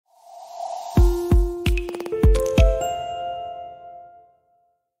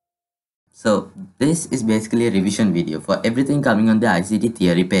So this is basically a revision video for everything coming on the ICT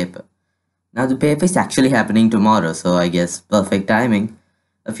theory paper. Now the paper is actually happening tomorrow, so I guess perfect timing.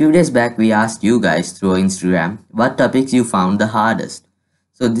 A few days back we asked you guys through Instagram what topics you found the hardest.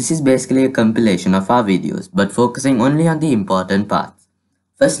 So this is basically a compilation of our videos but focusing only on the important parts.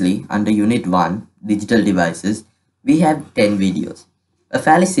 Firstly, under Unit 1, Digital Devices, we have 10 videos. A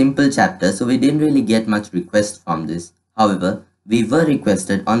fairly simple chapter, so we didn't really get much requests from this. However, we were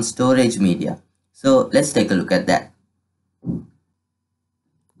requested on storage media. So let's take a look at that.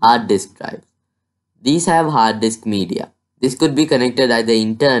 Hard disk drives. These have hard disk media. This could be connected either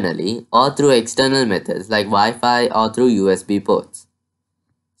internally or through external methods like Wi-Fi or through USB ports.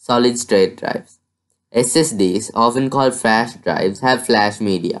 Solid state drives. SSDs, often called flash drives, have flash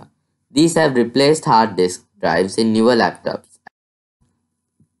media. These have replaced hard disk drives in newer laptops.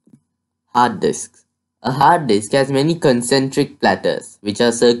 Hard disks. A hard disk has many concentric platters, which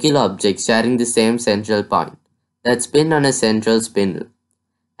are circular objects sharing the same central point, that spin on a central spindle.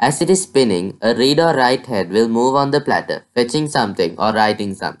 As it is spinning, a read or write head will move on the platter, fetching something or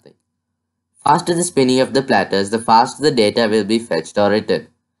writing something. Faster the spinning of the platters, the faster the data will be fetched or written.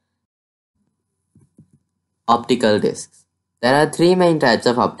 Optical disks. There are three main types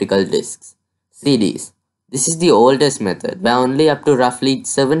of optical disks. CDs. This is the oldest method, where only up to roughly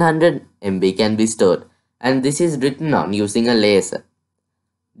 700 MB can be stored, and this is written on using a laser.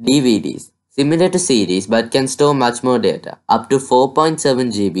 DVDs. Similar to CDs but can store much more data, up to 4.7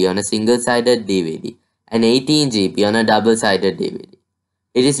 GB on a single-sided DVD and 18 GB on a double-sided DVD.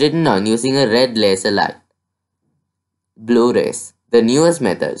 It is written on using a red laser light. Blu-rays. The newest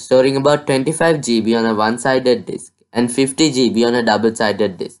method, storing about 25 GB on a one-sided disc and 50 GB on a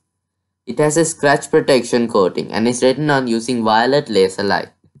double-sided disc. It has a scratch protection coating and is written on using violet laser light.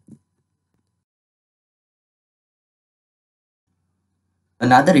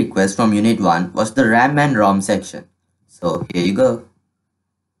 Another request from Unit 1 was the RAM and ROM section. So here you go.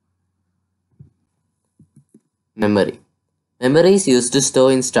 Memory. Memory is used to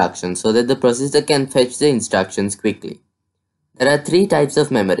store instructions so that the processor can fetch the instructions quickly. There are three types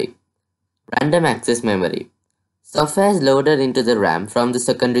of memory. Random access memory. Software is loaded into the RAM from the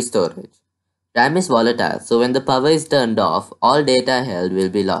secondary storage. RAM is volatile, so when the power is turned off, all data held will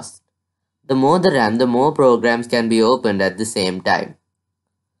be lost. The more the RAM, the more programs can be opened at the same time.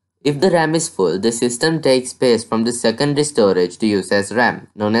 If the RAM is full, the system takes space from the secondary storage to use as RAM,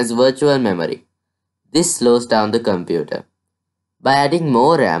 known as virtual memory. This slows down the computer. By adding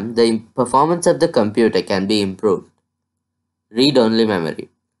more RAM, the performance of the computer can be improved. Read-only memory.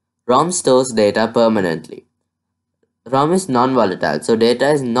 ROM stores data permanently. ROM is non-volatile, so data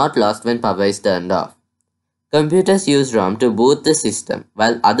is not lost when power is turned off. Computers use ROM to boot the system,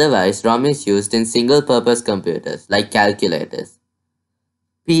 while otherwise ROM is used in single-purpose computers like calculators.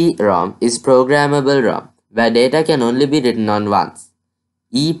 PROM is programmable ROM, where data can only be written on once.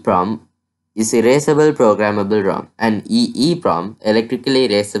 EPROM is erasable programmable ROM, and EEPROM, electrically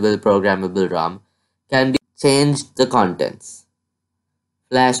erasable programmable ROM, can be changed the contents.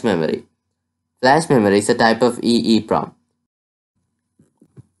 Flash memory. Flash memory is a type of EEPROM.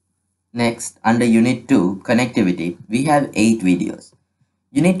 Next, under Unit 2, Connectivity, we have 8 videos.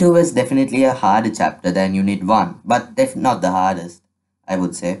 Unit 2 is definitely a harder chapter than Unit 1, but not the hardest, I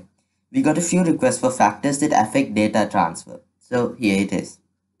would say. We got a few requests for factors that affect data transfer. So here it is.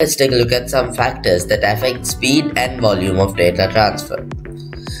 Let's take a look at some factors that affect speed and volume of data transfer.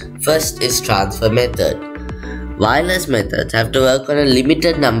 First is transfer method. Wireless methods have to work on a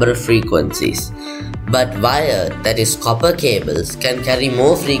limited number of frequencies, but wired, that is copper cables, can carry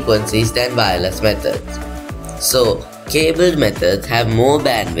more frequencies than wireless methods. So, cabled methods have more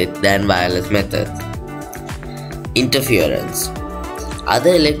bandwidth than wireless methods. Interference.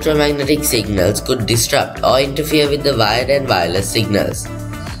 Other electromagnetic signals could disrupt or interfere with the wired and wireless signals.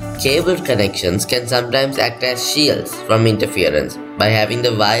 Cabled connections can sometimes act as shields from interference by having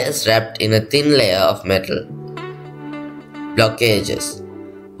the wires wrapped in a thin layer of metal. Blockages.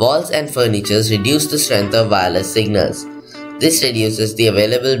 Walls and furniture reduce the strength of wireless signals. This reduces the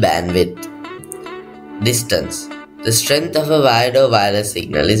available bandwidth. Distance. The strength of a wired or wireless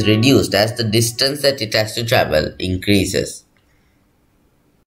signal is reduced as the distance that it has to travel increases.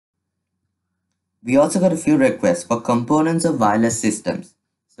 We also got a few requests for components of wireless systems.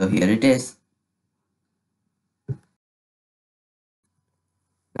 So here it is.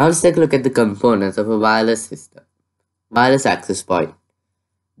 Now let's take a look at the components of a wireless system. Wireless access point.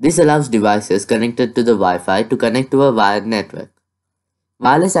 This allows devices connected to the Wi-Fi to connect to a wired network.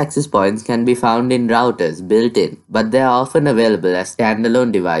 Wireless access points can be found in routers built in, but they are often available as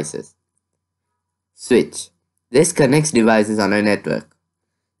standalone devices. Switch. This connects devices on a network.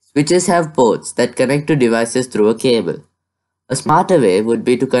 Switches have ports that connect to devices through a cable. A smarter way would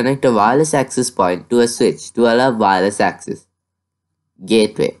be to connect a wireless access point to a switch to allow wireless access.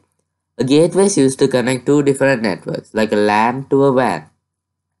 Gateway. A gateway is used to connect two different networks, like a LAN to a WAN.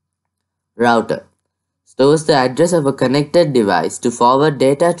 Router stores the address of a connected device to forward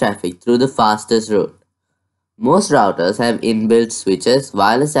data traffic through the fastest route. Most routers have inbuilt switches,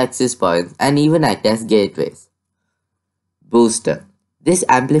 wireless access points, and even act as gateways. Booster. This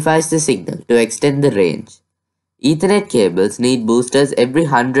amplifies the signal to extend the range. Ethernet cables need boosters every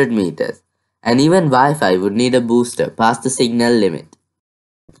 100 meters, and even Wi-Fi would need a booster past the signal limit.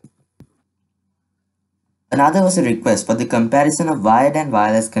 Another was a request for the comparison of wired and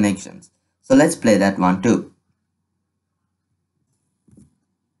wireless connections. So let's play that one too.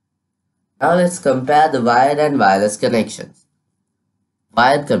 Now let's compare the wired and wireless connections.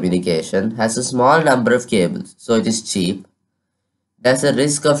 Wired communication has a small number of cables, so it is cheap. There's a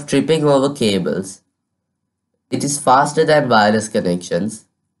risk of tripping over cables. It is faster than wireless connections.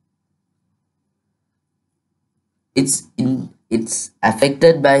 It's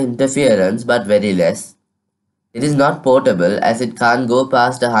affected by interference but very less. It is not portable as it can't go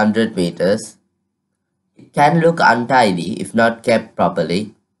past 100 meters. It can look untidy if not kept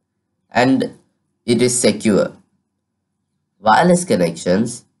properly. And it is secure. Wireless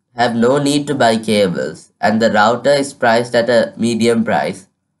connections have no need to buy cables and the router is priced at a medium price.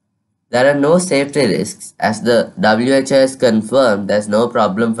 There are no safety risks as the WHO has confirmed there's no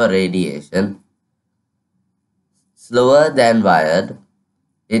problem for radiation. Slower than wired.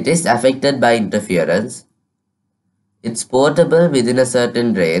 It is affected by interference. It's portable within a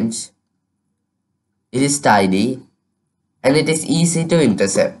certain range. It is tidy and it is easy to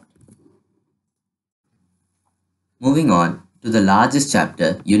intercept. Moving on to the largest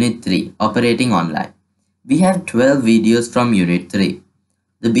chapter, Unit 3, Operating Online. We have 12 videos from Unit 3.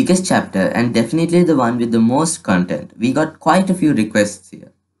 The biggest chapter and definitely the one with the most content. We got quite a few requests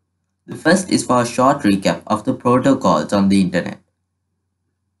here. The first is for a short recap of the protocols on the internet.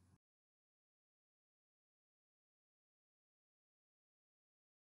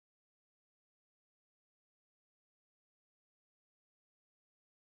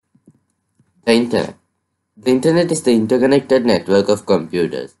 The Internet. The Internet is the interconnected network of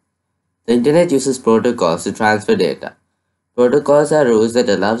computers. The Internet uses protocols to transfer data. Protocols are rules that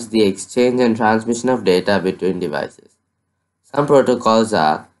allows the exchange and transmission of data between devices. Some protocols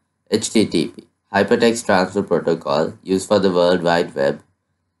are HTTP, Hypertext Transfer Protocol, used for the World Wide Web;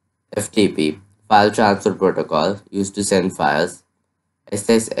 FTP, File Transfer Protocol, used to send files;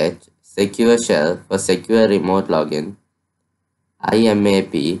 SSH, Secure Shell for Secure Remote Login;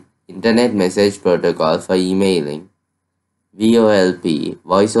 IMAP, Internet Message Protocol for emailing; VoLP,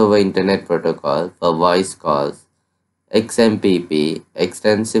 Voice over Internet Protocol for voice calls; XMPP,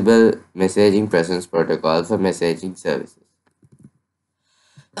 Extensible Messaging Presence Protocol for messaging services.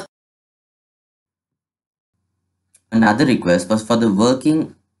 Another request was for the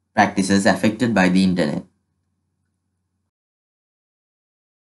working practices affected by the Internet.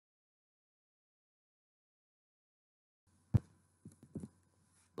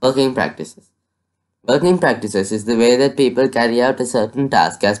 Working practices. Working practices is the way that people carry out a certain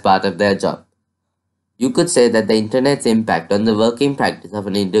task as part of their job. You could say that the Internet's impact on the working practice of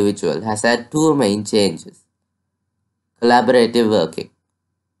an individual has had two main changes. Collaborative working.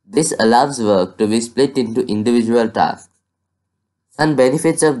 This allows work to be split into individual tasks. Some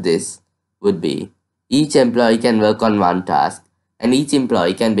benefits of this would be each employee can work on one task and each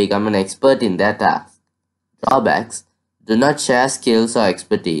employee can become an expert in their task. Drawbacks: do not share skills or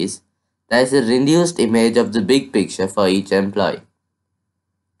expertise. There is a reduced image of the big picture for each employee.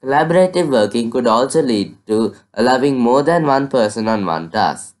 Collaborative working could also lead to allowing more than one person on one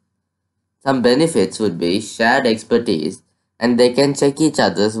task. Some benefits would be shared expertise and they can check each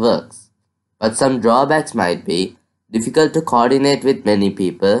other's works. But some drawbacks might be difficult to coordinate with many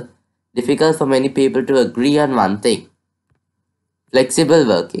people, difficult for many people to agree on one thing. Flexible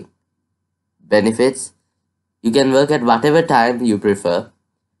working. Benefits: you can work at whatever time you prefer.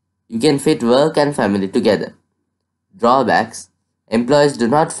 You can fit work and family together. Drawbacks: employees do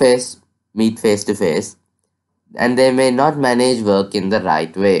not meet face to face and they may not manage work in the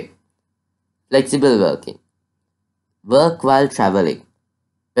right way. Flexible working. Work while traveling.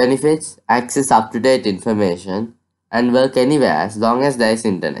 Benefits: access up-to-date information and work anywhere as long as there is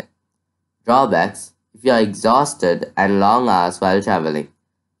internet. Drawbacks: if you are exhausted and long hours while traveling.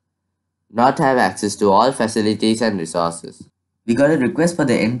 Not have access to all facilities and resources. We got a request for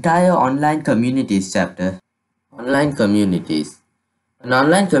the entire online communities chapter. Online communities. An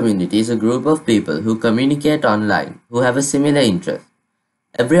online community is a group of people who communicate online who have a similar interest.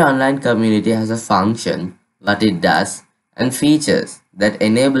 Every online community has a function, what it does, and features that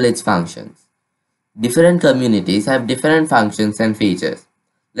enable its functions. Different communities have different functions and features.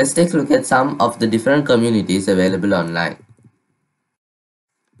 Let's take a look at some of the different communities available online.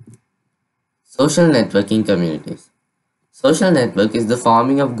 Social networking communities. Social network is the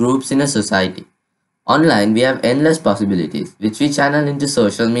forming of groups in a society. Online, we have endless possibilities, which we channel into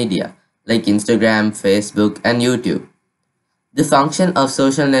social media, like Instagram, Facebook, and YouTube. The function of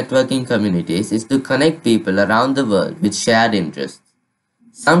social networking communities is to connect people around the world with shared interests.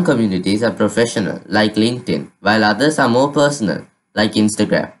 Some communities are professional, like LinkedIn, while others are more personal, like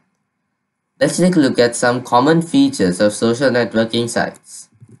Instagram. Let's take a look at some common features of social networking sites.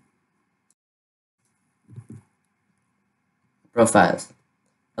 Profiles.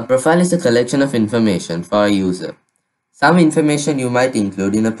 A profile is a collection of information for a user. Some information you might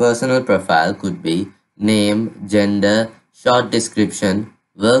include in a personal profile could be name, gender, short description,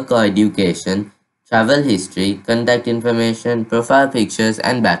 work or education, travel history, contact information, profile pictures,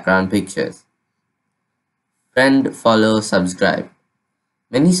 and background pictures. Friend, follow, subscribe.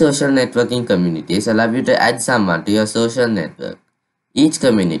 Many social networking communities allow you to add someone to your social network, each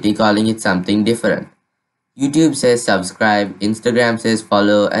community calling it something different. YouTube says subscribe, Instagram says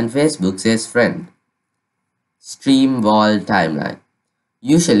follow, and Facebook says friend. Stream wall timeline.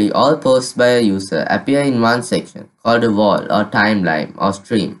 Usually, all posts by a user appear in one section, called a wall or timeline or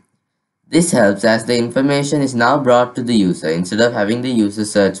stream. This helps as the information is now brought to the user instead of having the user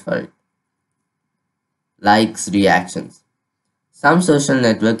search for it. Likes, reactions. Some social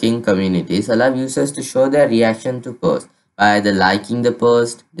networking communities allow users to show their reaction to posts by either liking the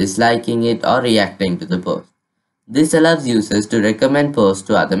post, disliking it, or reacting to the post. This allows users to recommend posts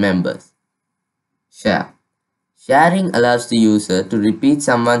to other members. Share. Sharing allows the user to repeat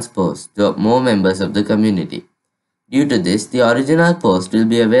someone's post to more members of the community. Due to this, the original post will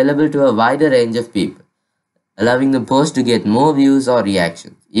be available to a wider range of people, allowing the post to get more views or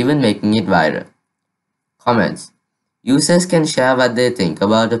reactions, even making it viral. Comments. Users can share what they think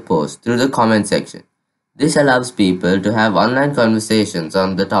about a post through the comment section. This allows people to have online conversations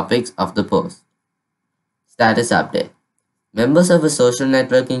on the topics of the post. Status update. Members of a social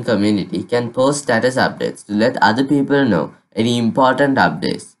networking community can post status updates to let other people know any important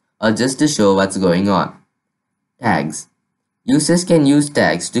updates or just to show what's going on. Tags. Users can use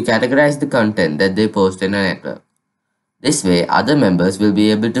tags to categorize the content that they post in a network. This way, other members will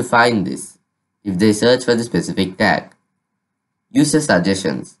be able to find this if they search for the specific tag. User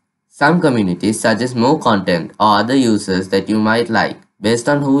suggestions. Some communities suggest more content or other users that you might like based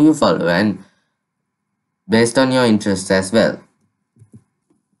on who you follow and based on your interests as well.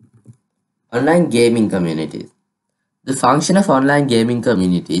 Online gaming communities. The function of online gaming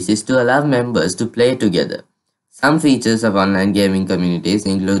communities is to allow members to play together. Some features of online gaming communities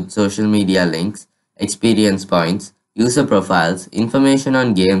include social media links, experience points, user profiles, information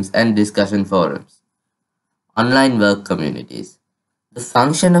on games, and discussion forums. Online work communities. The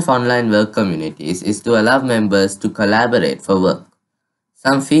function of online work communities is to allow members to collaborate for work.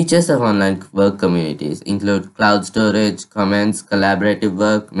 Some features of online work communities include cloud storage, comments, collaborative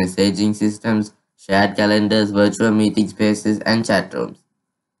work, messaging systems, shared calendars, virtual meeting spaces, and chat rooms.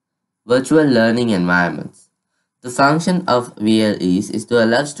 Virtual learning environments. The function of VLEs is to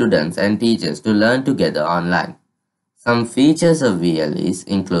allow students and teachers to learn together online. Some features of VLEs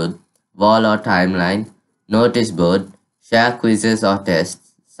include wall or timeline, notice board, share quizzes or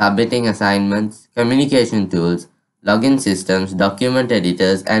tests, submitting assignments, communication tools, login systems, document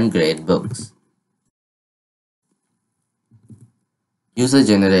editors, and grade books.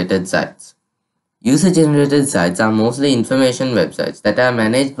 User-generated sites. User-generated sites are mostly information websites that are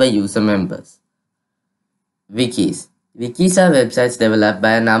managed by user members. Wikis. Wikis are websites developed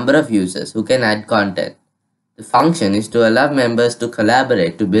by a number of users who can add content. The function is to allow members to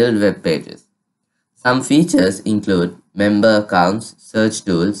collaborate to build web pages. Some features include member accounts, search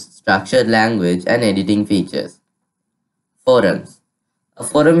tools, structured language, and editing features. Forums. A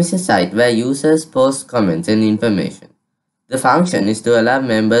forum is a site where users post comments and information. The function is to allow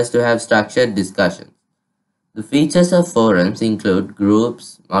members to have structured discussions. The features of forums include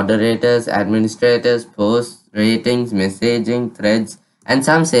groups, moderators, administrators, posts, ratings, messaging, threads, and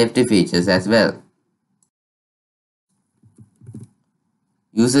some safety features as well.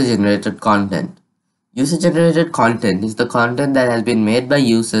 User-generated content. User-generated content is the content that has been made by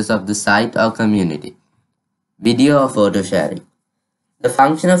users of the site or community. Video or photo sharing. The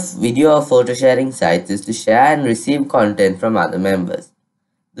function of video or photo sharing sites is to share and receive content from other members.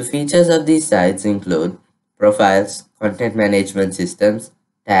 The features of these sites include profiles, content management systems,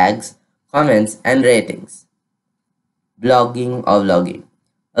 tags, comments, and ratings. Blogging or vlogging.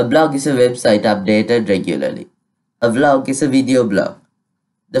 A blog is a website updated regularly. A vlog is a video blog.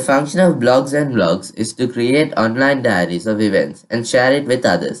 The function of blogs and vlogs is to create online diaries of events and share it with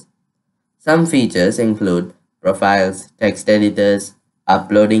others. Some features include profiles, text editors,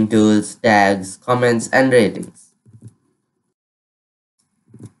 uploading tools, tags, comments, and ratings.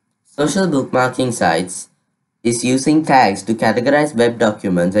 Social bookmarking sites is using tags to categorize web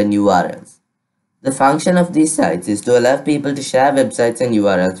documents and URLs. The function of these sites is to allow people to share websites and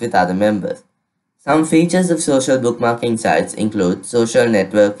URLs with other members. Some features of social bookmarking sites include social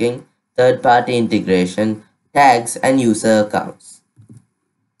networking, third-party integration, tags, and user accounts.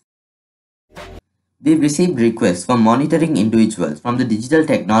 We've received requests for monitoring individuals from the digital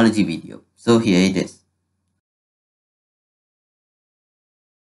technology video, so here it is.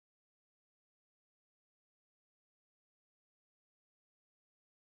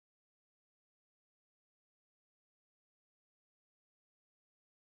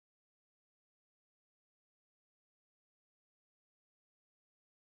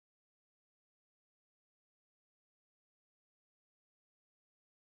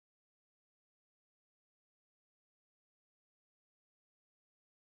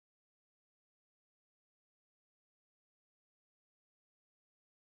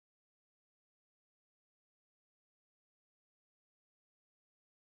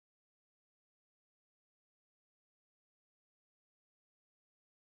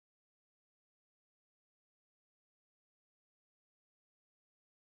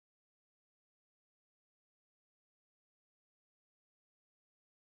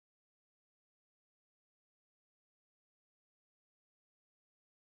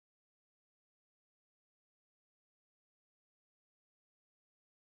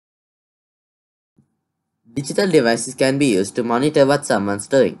 Digital devices can be used to monitor what someone's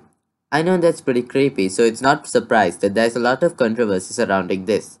doing. I know that's pretty creepy, so it's not surprised that there's a lot of controversy surrounding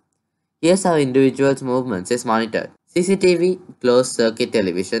this. Here's how individuals' movements is monitored. CCTV, closed circuit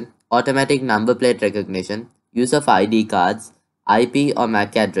television, automatic number plate recognition, use of ID cards, IP or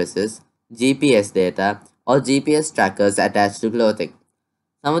MAC addresses, GPS data, or GPS trackers attached to clothing.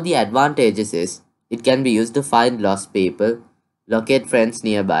 Some of the advantages is it can be used to find lost people, locate friends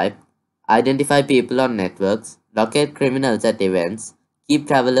nearby, identify people on networks, locate criminals at events, keep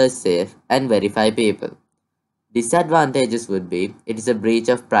travelers safe, and verify people. Disadvantages would be it is a breach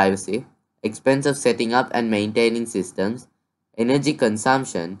of privacy, expense of setting up and maintaining systems, energy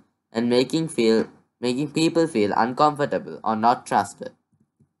consumption, and making people feel uncomfortable or not trusted.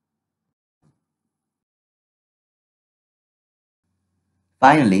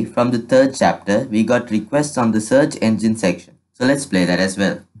 Finally, from the third chapter, we got requests on the search engine section. So let's play that as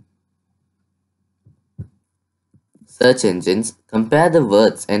well. Search engines compare the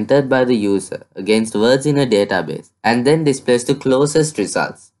words entered by the user against words in a database and then displays the closest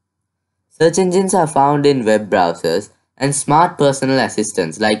results. Search engines are found in web browsers and smart personal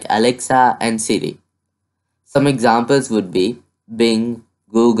assistants like Alexa and Siri. Some examples would be Bing,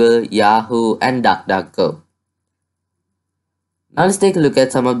 Google, Yahoo, and DuckDuckGo. Now let's take a look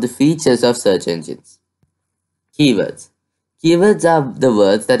at some of the features of search engines. Keywords. Keywords are the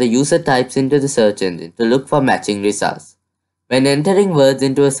words that a user types into the search engine to look for matching results. When entering words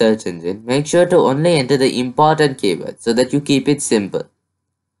into a search engine, make sure to only enter the important keywords so that you keep it simple.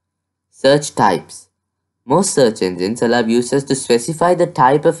 Search types. Most search engines allow users to specify the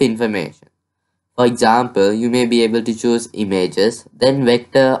type of information. For example, you may be able to choose images, then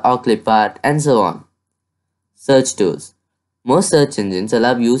vector or clip art, and so on. Search tools. Most search engines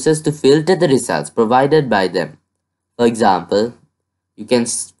allow users to filter the results provided by them. For example, you can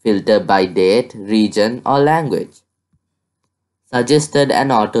filter by date, region, or language. Suggested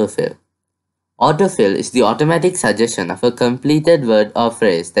and autofill. Autofill is the automatic suggestion of a completed word or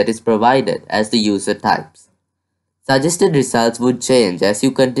phrase that is provided as the user types. Suggested results would change as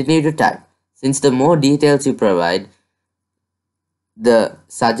you continue to type, since the more details you provide, the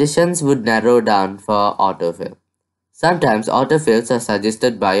suggestions would narrow down for autofill. Sometimes autofills are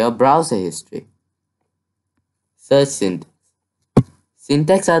suggested by your browser history. Search syntax.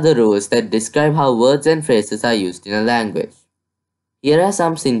 Syntax are the rules that describe how words and phrases are used in a language. Here are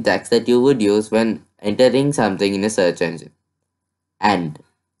some syntax that you would use when entering something in a search engine. And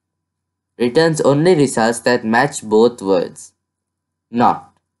returns only results that match both words.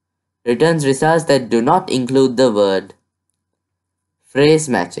 Not returns results that do not include the word. Phrase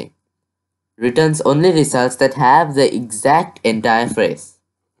matching returns only results that have the exact entire phrase.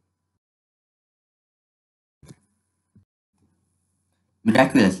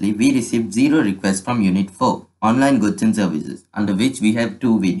 Miraculously, we received 0 requests from Unit 4, Online Goods and Services, under which we have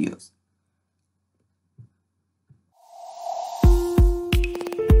 2 videos.